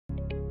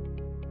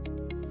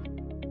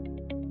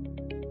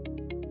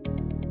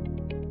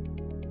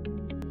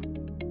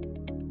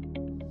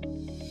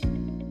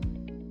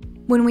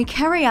When we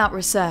carry out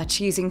research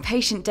using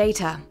patient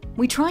data,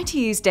 we try to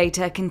use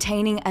data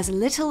containing as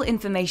little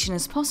information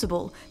as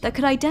possible that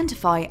could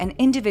identify an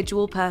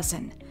individual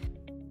person.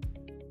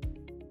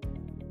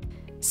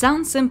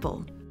 Sounds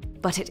simple,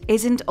 but it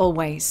isn't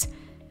always.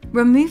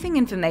 Removing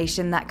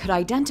information that could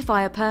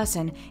identify a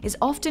person is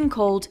often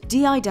called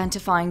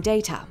de-identifying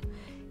data.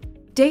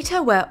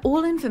 Data where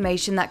all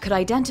information that could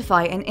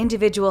identify an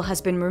individual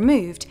has been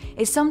removed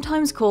is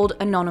sometimes called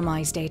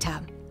anonymized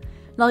data.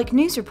 Like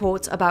news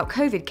reports about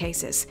COVID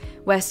cases,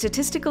 where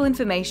statistical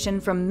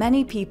information from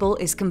many people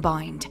is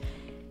combined.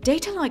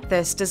 Data like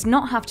this does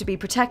not have to be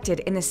protected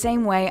in the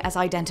same way as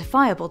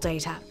identifiable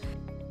data.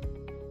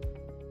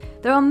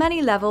 There are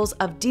many levels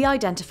of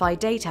de-identified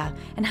data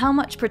and how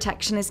much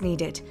protection is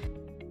needed.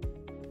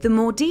 The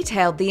more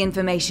detailed the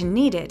information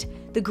needed,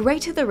 the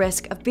greater the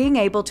risk of being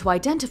able to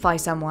identify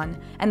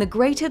someone and the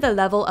greater the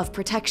level of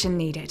protection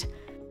needed.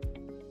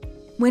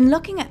 When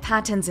looking at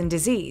patterns in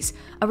disease,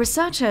 a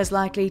researcher is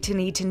likely to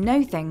need to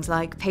know things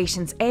like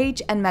patients'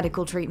 age and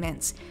medical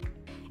treatments.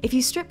 If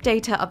you strip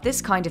data of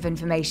this kind of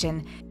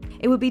information,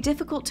 it would be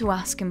difficult to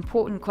ask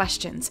important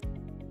questions.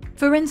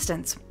 For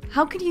instance,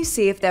 how could you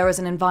see if there is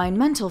an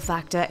environmental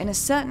factor in a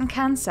certain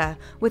cancer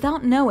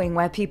without knowing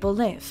where people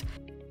live?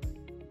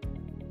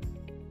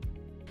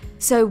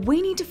 So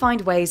we need to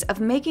find ways of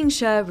making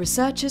sure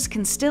researchers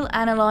can still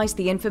analyze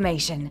the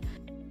information.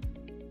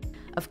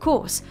 Of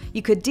course,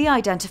 you could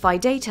de-identify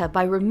data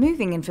by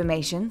removing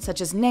information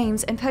such as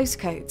names and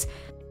postcodes.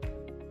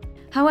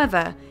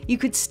 However, you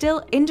could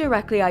still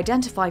indirectly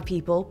identify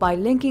people by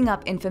linking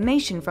up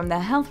information from their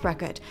health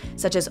record,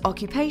 such as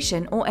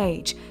occupation or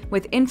age,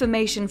 with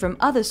information from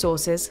other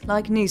sources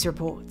like news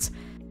reports.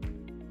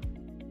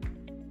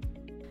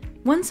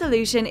 One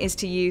solution is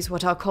to use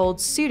what are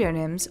called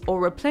pseudonyms or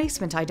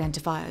replacement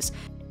identifiers,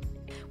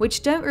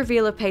 which don't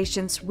reveal a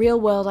patient's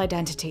real-world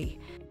identity.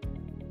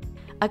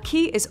 A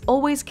key is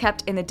always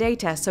kept in the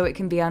data so it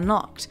can be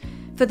unlocked.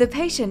 For the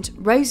patient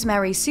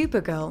Rosemary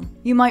Supergirl,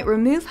 you might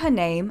remove her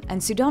name and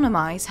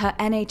pseudonymize her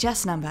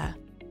NHS number.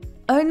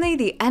 Only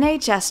the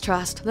NHS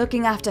trust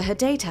looking after her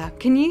data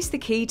can use the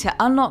key to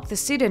unlock the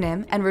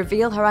pseudonym and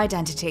reveal her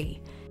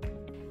identity.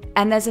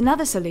 And there's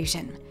another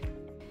solution.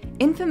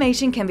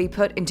 Information can be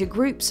put into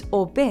groups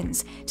or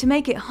bins to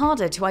make it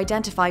harder to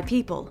identify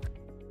people,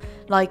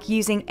 like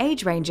using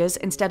age ranges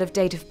instead of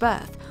date of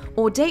birth,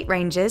 or date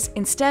ranges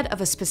instead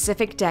of a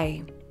specific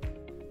day.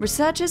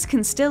 Researchers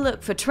can still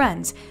look for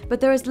trends, but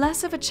there is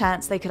less of a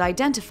chance they could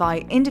identify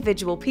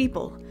individual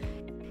people.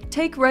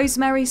 Take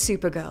Rosemary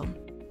Supergirl.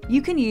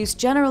 You can use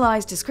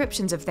generalized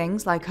descriptions of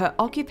things like her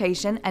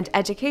occupation and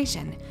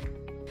education.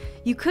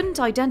 You couldn't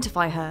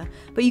identify her,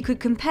 but you could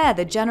compare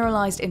the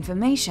generalized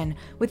information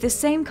with the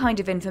same kind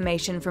of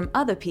information from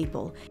other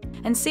people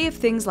and see if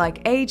things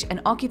like age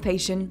and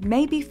occupation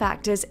may be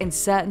factors in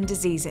certain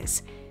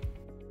diseases.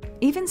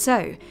 Even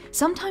so,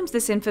 sometimes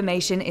this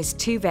information is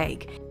too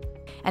vague,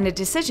 and a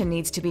decision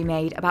needs to be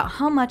made about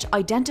how much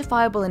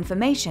identifiable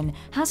information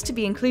has to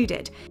be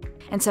included,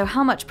 and so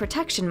how much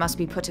protection must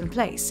be put in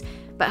place.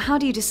 But how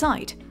do you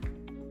decide?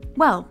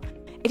 Well,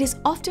 it is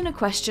often a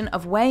question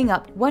of weighing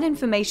up what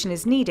information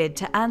is needed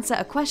to answer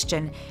a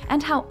question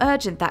and how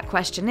urgent that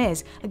question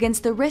is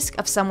against the risk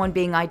of someone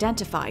being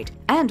identified,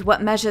 and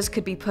what measures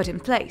could be put in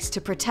place to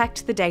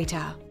protect the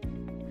data.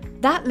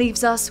 That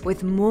leaves us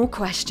with more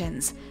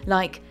questions,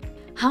 like,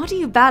 how do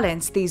you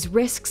balance these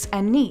risks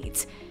and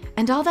needs?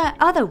 And are there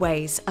other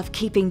ways of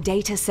keeping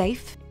data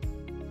safe?